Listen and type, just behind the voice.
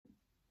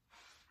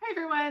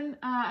everyone.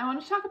 I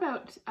want to talk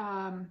about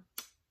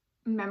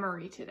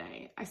memory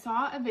today. I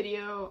saw a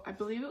video, I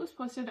believe it was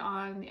posted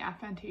on the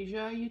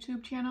Aphantasia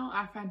YouTube channel,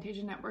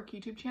 Aphantasia Network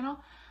YouTube channel.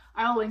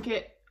 I'll link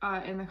it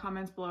in the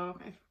comments below.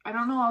 I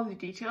don't know all the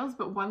details,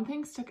 but one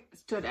thing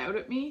stood out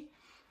at me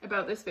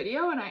about this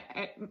video, and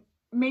it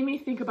made me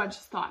think a bunch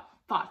of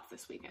thoughts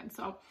this weekend.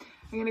 So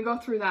I'm going to go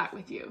through that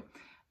with you.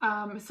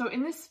 So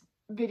in this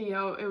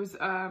video, it was,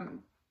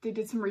 they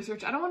did some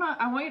research.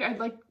 I'd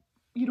like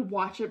you to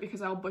watch it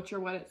because I'll butcher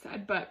what it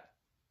said, but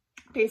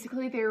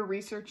basically they were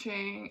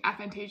researching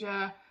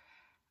aphantasia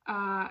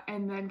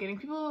and then getting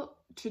people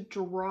to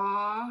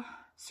draw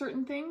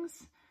certain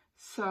things.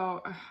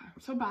 So I'm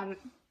so bad at,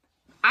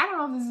 I don't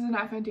know if this is an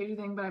aphantasia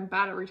thing, but I'm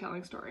bad at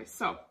retelling stories.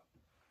 So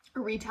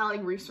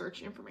retelling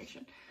research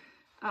information.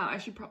 I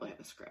should probably have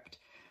a script.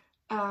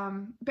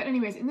 But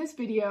anyways, in this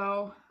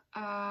video,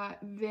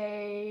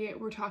 they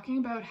were talking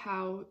about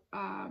how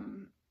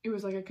it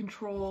was like a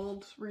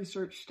controlled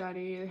research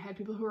study. They had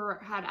people who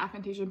had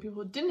aphantasia and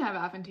people who didn't have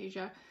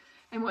aphantasia.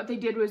 And what they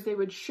did was they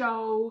would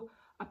show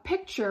a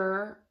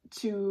picture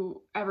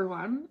to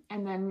everyone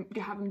and then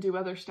have them do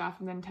other stuff.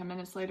 And then 10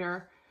 minutes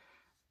later,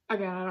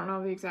 again, I don't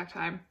know the exact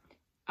time,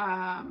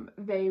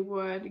 they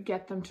would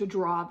get them to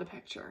draw the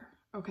picture,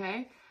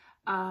 okay?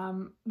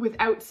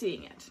 Without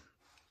seeing it.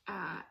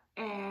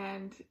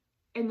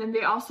 And then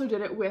they also did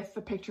it with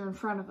the picture in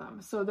front of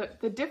them. So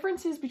the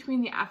differences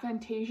between the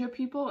aphantasia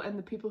people and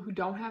the people who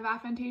don't have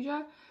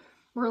aphantasia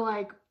were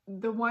like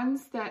the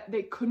ones that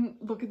they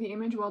couldn't look at the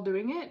image while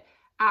doing it.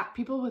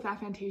 People with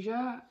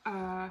aphantasia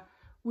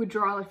would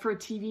draw, like for a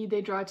TV,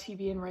 they draw a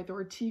TV and write the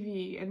word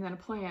TV and then a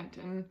plant,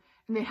 and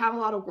they have a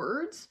lot of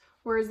words.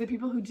 Whereas the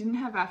people who didn't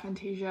have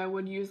aphantasia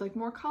would use like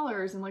more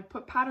colors and like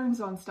put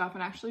patterns on stuff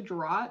and actually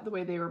draw it the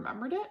way they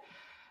remembered it.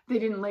 They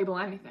didn't label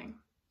anything,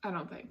 I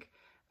don't think.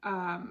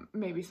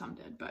 Maybe some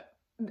did,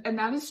 and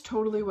that is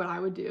totally what I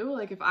would do.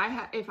 Like if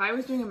I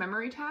was doing a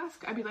memory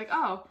task, I'd be like,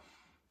 oh,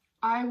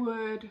 I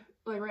would,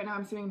 like right now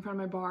I'm sitting in front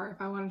of my bar. If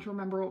I wanted to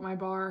remember what my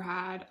bar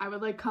had, I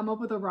would like come up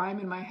with a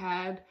rhyme in my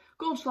head,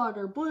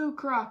 Goldschlager, blue,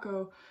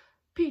 Caraco,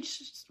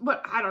 peach,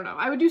 what, I don't know.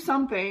 I would do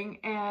something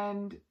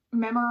and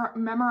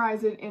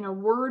memorize it in a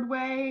word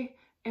way.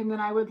 And then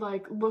I would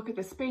like look at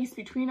the space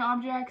between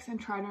objects and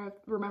try to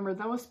remember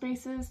those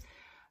spaces.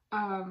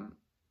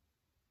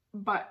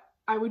 But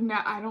I would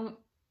not,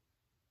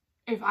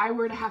 if I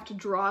were to have to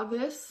draw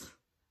this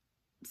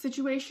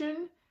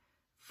situation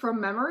from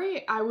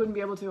memory, I wouldn't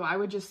be able to. I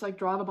would just like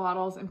draw the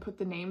bottles and put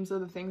the names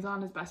of the things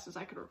on as best as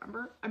I could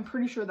remember. I'm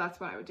pretty sure that's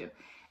what I would do.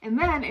 And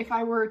then if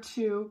I were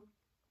to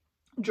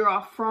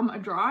draw from a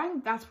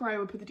drawing, that's where I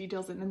would put the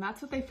details in. And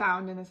that's what they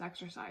found in this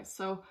exercise.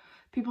 So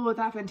people with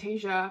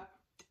aphantasia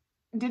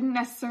didn't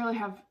necessarily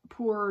have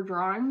poor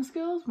drawing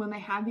skills. When they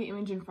had the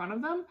image in front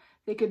of them,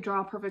 they could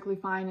draw perfectly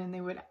fine and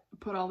they would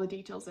put all the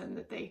details in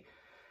that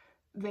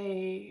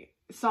they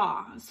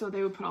saw. So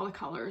they would put all the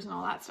colors and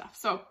all that stuff.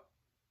 So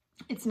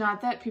it's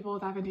not that people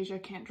with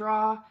aphantasia can't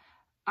draw,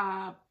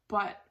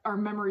 but our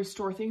memories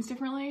store things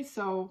differently.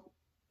 So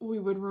we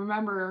would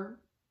remember,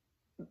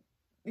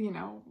 you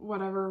know,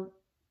 whatever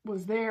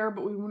was there,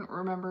 but we wouldn't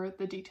remember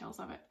the details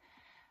of it.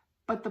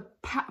 But the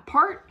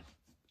part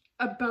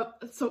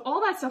about, so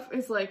all that stuff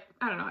is like,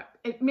 I don't know,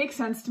 it makes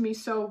sense to me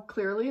so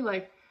clearly,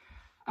 like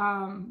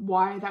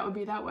why that would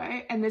be that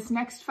way. And this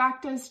next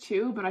fact does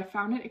too, but I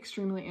found it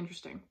extremely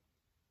interesting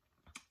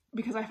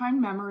because I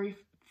find memory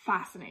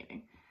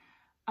fascinating.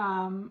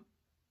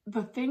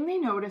 The thing they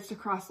noticed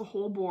across the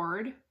whole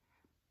board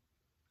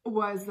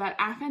was that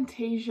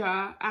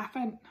aphantasia,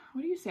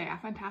 what do you say,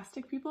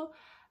 aphantastic people?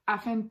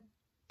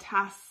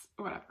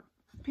 Whatever.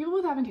 People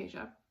with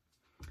aphantasia,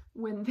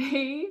 when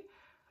they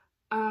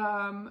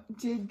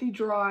did the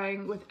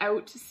drawing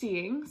without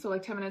seeing, so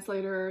like 10 minutes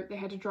later they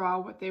had to draw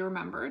what they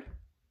remembered,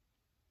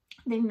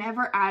 they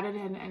never added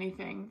in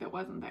anything that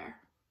wasn't there.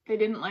 They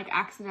didn't like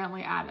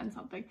accidentally add in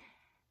something.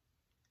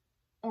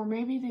 Or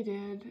maybe they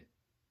did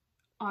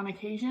on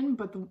occasion,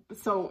 but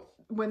so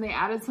when they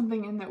added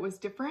something in that was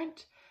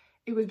different,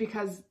 it was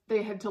because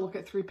they had to look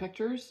at 3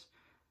 pictures.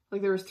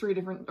 Like there was 3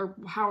 different, or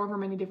however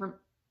many different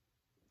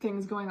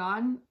things going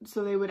on.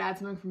 So they would add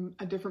something from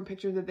a different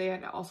picture that they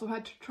had also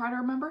had to try to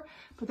remember,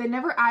 but they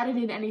never added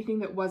in anything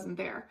that wasn't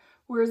there.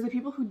 Whereas the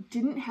people who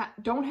don't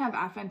have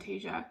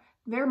aphantasia,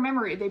 their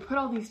memory, they put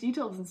all these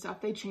details and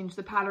stuff. They changed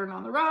the pattern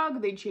on the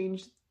rug. They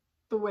changed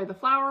the way the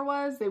flower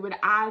was. They would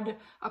add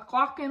a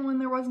clock in when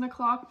there wasn't a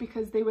clock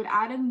because they would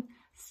add in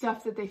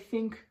stuff that I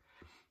think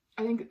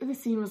the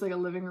scene was like a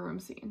living room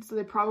scene. So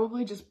they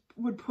probably just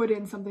would put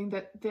in something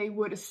that they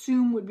would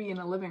assume would be in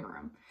a living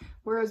room.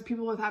 Whereas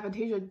people with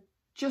aphantasia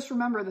just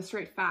remember the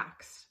straight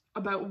facts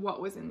about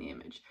what was in the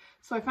image.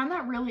 So I found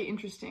that really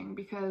interesting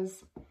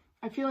because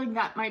I feel like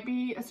that might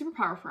be a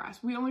superpower for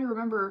us. We only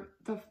remember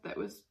stuff that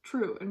was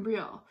true and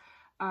real.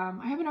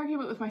 I have an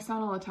argument with my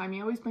son all the time.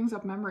 He always brings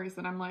up memories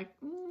that I'm like,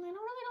 I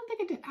don't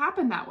think it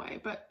happened that way,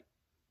 but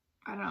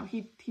I don't know.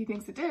 He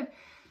thinks it did.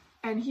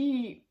 And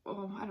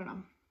I don't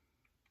know.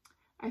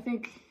 I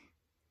think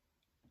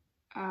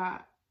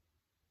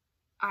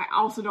I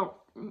also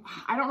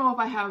I don't know if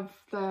I have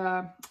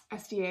the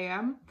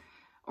SDAM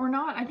or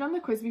not. I've done the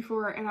quiz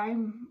before and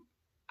I'm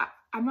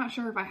not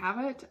sure if I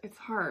have it. It's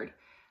hard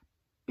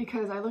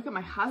because I look at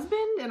my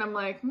husband and I'm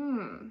like,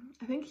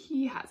 I think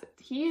he has it.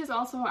 He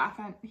also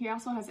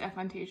has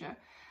aphantasia.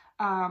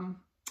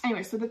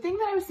 Anyway, so the thing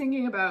that I was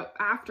thinking about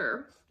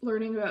after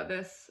learning about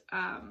this,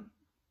 I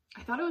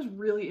thought it was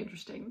really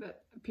interesting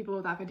that people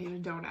with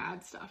aphantasia don't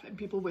add stuff and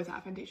people with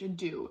aphantasia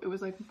do. It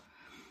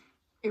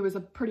was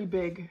a pretty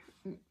big,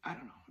 I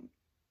don't know,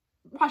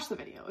 watch the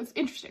video. It's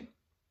interesting.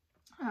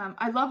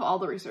 I love all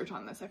the research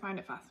on this. I find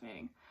it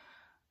fascinating.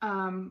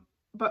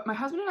 But my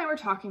husband and I were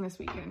talking this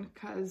weekend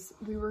because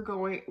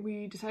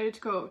we decided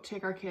to go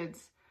take our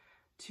kids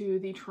to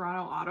the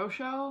Toronto Auto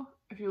Show.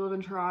 If you live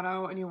in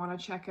Toronto and you want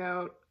to check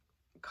out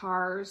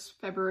cars,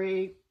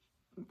 February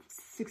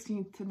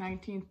 16th to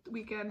 19th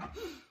weekend,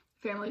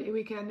 family day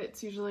weekend,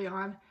 it's usually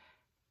on.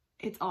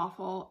 It's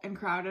awful and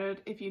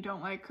crowded. If you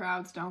don't like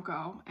crowds, don't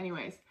go.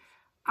 Anyways,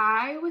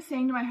 I was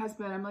saying to my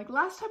husband, I'm like,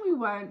 last time we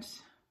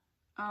went,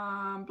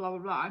 blah, blah,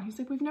 blah. And he's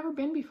like, we've never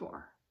been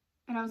before.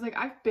 And I was like,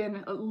 I've been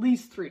at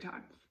least 3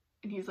 times.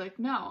 And he's like,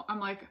 no. I'm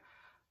like,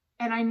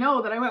 and I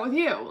know that I went with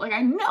you. Like,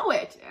 I know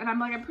it. And I'm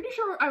like, I'm pretty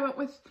sure I went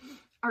with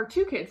our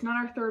 2 kids, not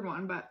our 3rd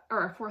one, or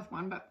our 4th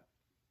one, but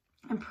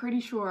I'm pretty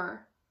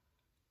sure,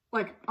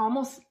 like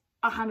almost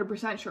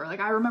 100% sure. Like,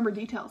 I remember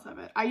details of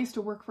it. I used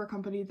to work for a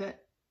company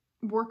that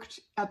worked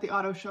at the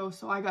auto show,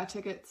 so I got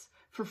tickets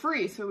for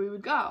free, so we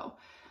would go.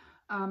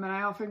 And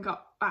I often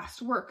got asked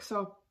to work.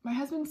 So my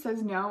husband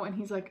says no, and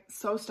he's like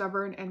so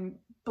stubborn and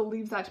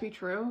believes that to be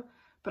true.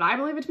 But I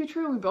believe it to be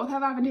true. We both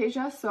have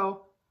aphantasia,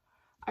 so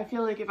I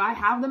feel like if I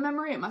have the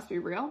memory, it must be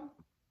real.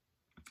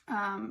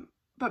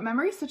 But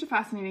memory is such a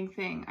fascinating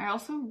thing. I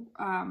also,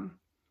 I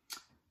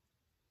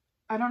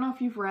don't know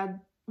if you've read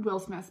Will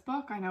Smith's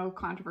book. I know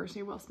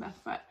controversy, Will Smith,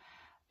 but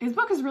his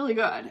book is really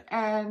good.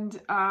 And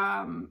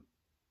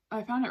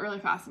I found it really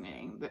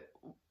fascinating.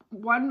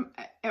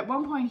 At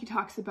one point he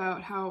talks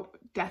about how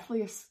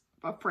deathly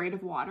afraid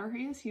of water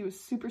he is. He was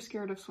super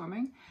scared of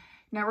swimming.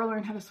 Never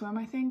learned how to swim,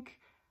 I think.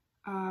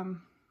 Oh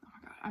my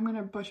God, I'm going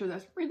to butcher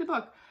this. Read the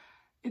book.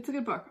 It's a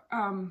good book.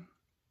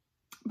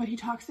 But he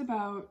talks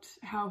about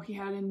how he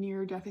had a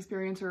near-death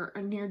experience or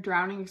a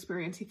near-drowning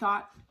experience. He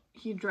thought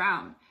he'd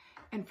drown.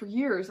 And for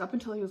years, up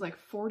until he was like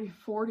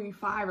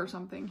 45 or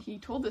something, he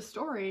told this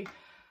story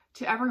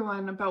to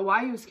everyone about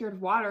why he was scared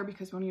of water,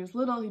 because when he was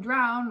little, he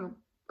drowned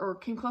or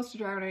came close to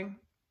drowning.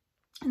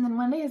 And then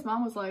one day his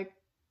mom was like,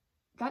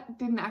 that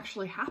didn't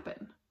actually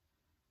happen.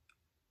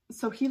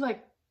 So he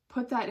like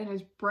put that in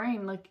his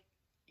brain, like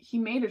he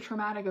made a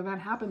traumatic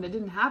event happen that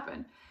didn't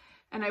happen.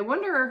 And I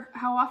wonder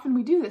how often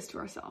we do this to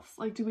ourselves.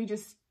 Like, do we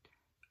just,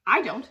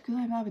 I don't, because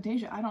I have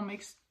aphantasia. I don't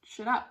make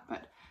shit up.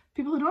 But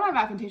people who don't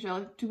have aphantasia,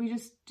 like,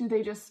 do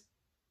they just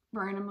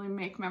randomly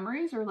make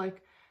memories? Or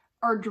like,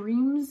 are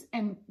dreams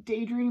and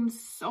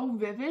daydreams so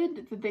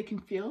vivid that they can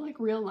feel like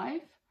real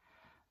life?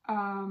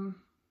 And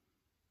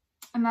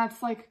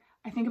that's like,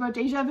 I think about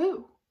deja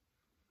vu.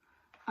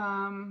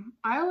 I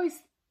always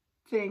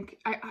think,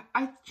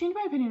 I change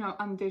my opinion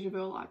on deja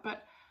vu a lot,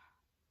 but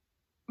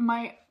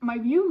my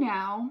view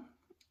now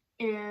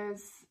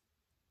is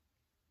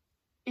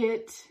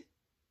it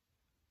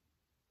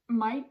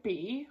might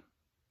be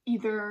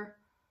either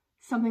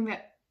something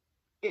that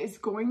is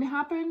going to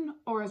happen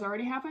or has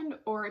already happened,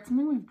 or it's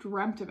something we've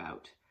dreamt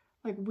about.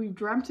 Like, we've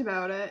dreamt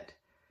about it,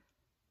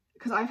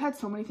 because I've had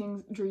so many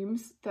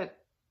dreams that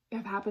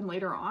have happened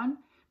later on,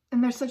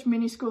 and there's such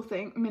minuscule,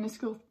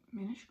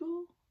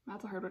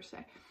 that's a hard word to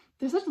say.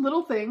 There's such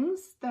little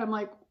things that I'm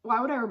like, why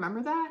would I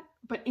remember that?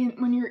 But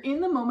when you're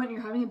in the moment,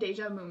 you're having a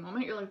deja vu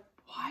moment, you're like,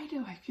 why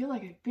do I feel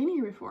like I've been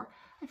here before?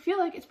 I feel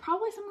like it's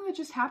probably something that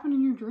just happened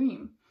in your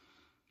dream.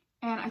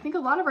 And I think a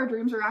lot of our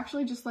dreams are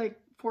actually just like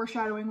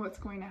foreshadowing what's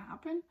going to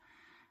happen.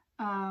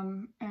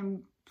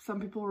 And some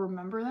people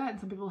remember that, and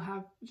some people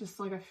have just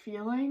like a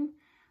feeling.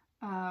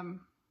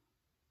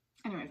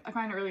 Anyways, I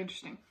find it really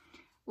interesting.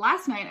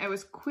 Last night I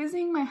was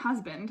quizzing my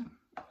husband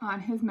on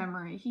his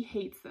memory. He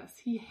hates this.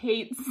 He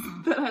hates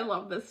that I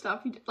love this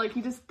stuff.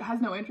 He just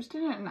has no interest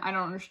in it, and I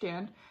don't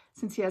understand,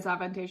 since he has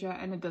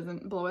aphantasia and it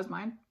doesn't blow his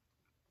mind.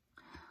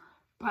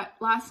 But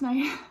last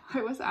night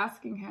I was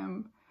asking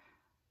him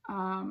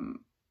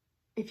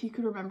if he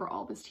could remember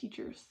all of his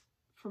teachers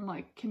from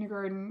like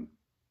kindergarten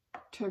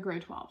to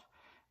grade 12.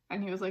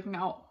 And he was like,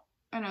 no.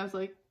 And I was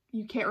like,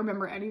 you can't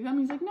remember any of them?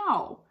 He's like,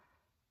 no.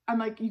 I'm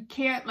like, you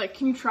can't, like,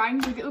 can you try? And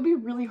he's like, it would be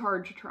really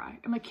hard to try.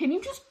 I'm like, can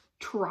you just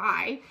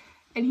try?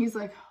 And he's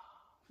like,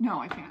 no,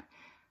 I can't.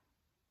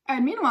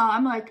 And meanwhile,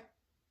 I'm like,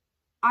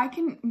 I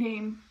can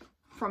name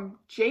from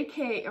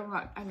JK, or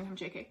not, I didn't have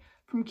JK,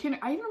 from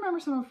I even remember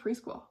some of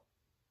preschool.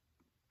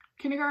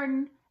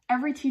 Kindergarten,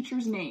 every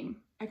teacher's name.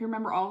 I can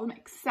remember all of them,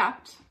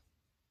 except,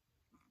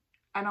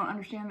 I don't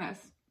understand this.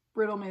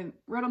 Riddle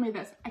me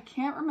this. I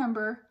can't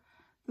remember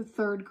the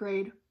 3rd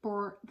grade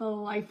for the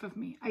life of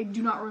me. I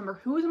do not remember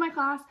who was in my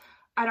class.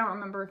 I don't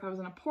remember if I was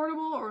in a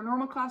portable or a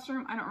normal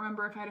classroom. I don't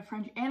remember if I had a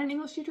French and an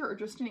English teacher or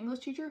just an English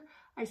teacher.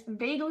 I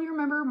vaguely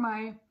remember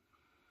my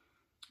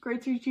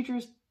grade 3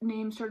 teacher's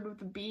name started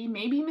with a B.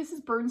 Maybe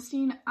Mrs.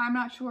 Bernstein. I'm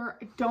not sure.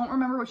 I don't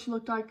remember what she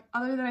looked like,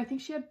 other than I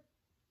think she had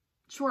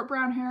short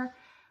brown hair.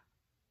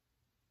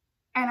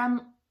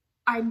 And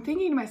I'm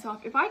thinking to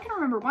myself, if I can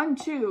remember 1,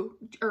 2,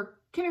 or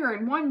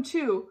kindergarten, 1,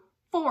 2,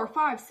 4,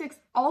 5, 6,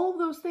 all of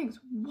those things,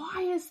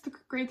 why is the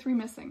grade 3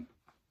 missing?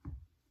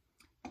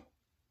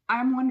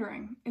 I'm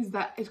wondering,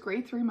 is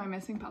grade 3 my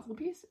missing puzzle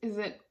piece? Is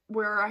it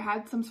where I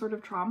had some sort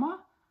of trauma?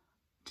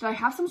 Did I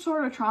have some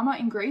sort of trauma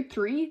in grade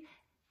 3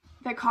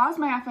 that caused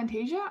my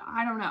aphantasia?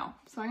 I don't know.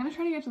 So I'm going to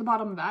try to get to the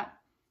bottom of that.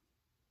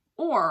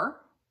 Or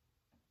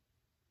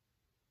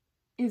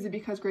is it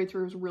because grade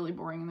 3 was really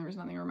boring and there was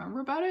nothing to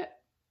remember about it?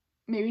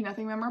 Maybe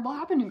nothing memorable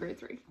happened in grade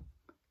 3.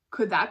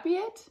 Could that be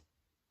it?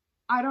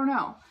 I don't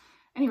know.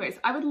 Anyways,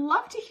 I would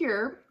love to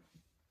hear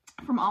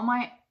from all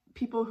my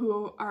people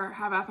who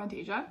have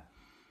aphantasia.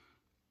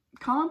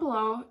 Comment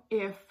below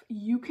if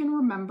you can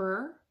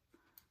remember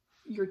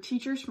your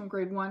teachers from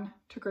grade 1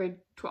 to grade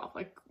 12,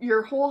 like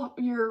your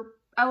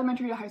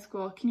elementary to high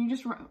school. Can you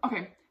just,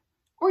 okay,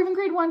 or even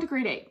grade 1 to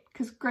grade 8,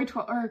 because grade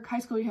 12 or high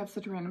school, you have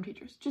such random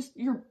teachers. Just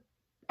your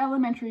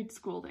elementary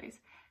school days.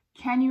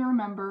 Can you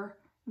remember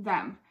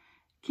them?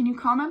 Can you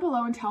comment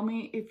below and tell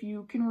me if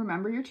you can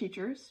remember your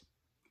teachers,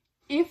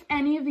 if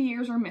any of the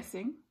years are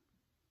missing,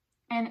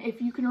 and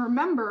if you can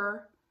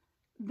remember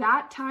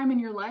that time in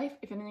your life,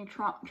 if anything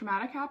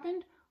traumatic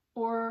happened,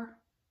 or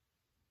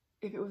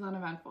if it was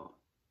uneventful.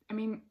 I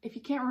mean, if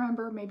you can't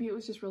remember, maybe it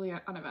was just really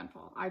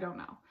uneventful. I don't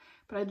know.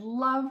 But I'd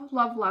love,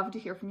 love, love to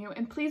hear from you.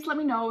 And please let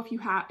me know if you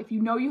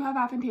know you have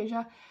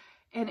aphantasia,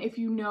 and if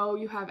you know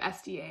you have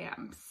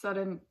SDAM,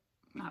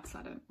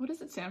 what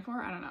does it stand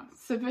for? I don't know.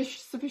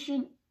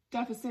 Sufficient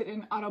deficit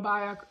in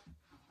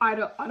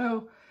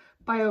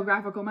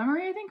autobiographical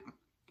memory, I think.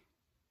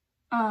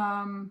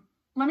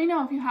 Let me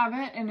know if you have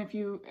it, and if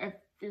you're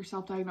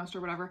self-diagnosed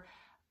or whatever,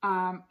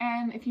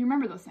 and if you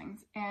remember those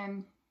things.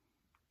 And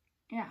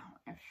yeah,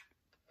 if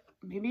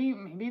maybe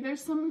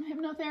there's some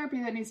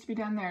hypnotherapy that needs to be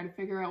done there to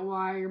figure out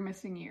why you're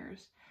missing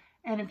years.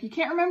 And if you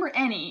can't remember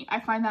any, I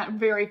find that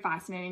very fascinating.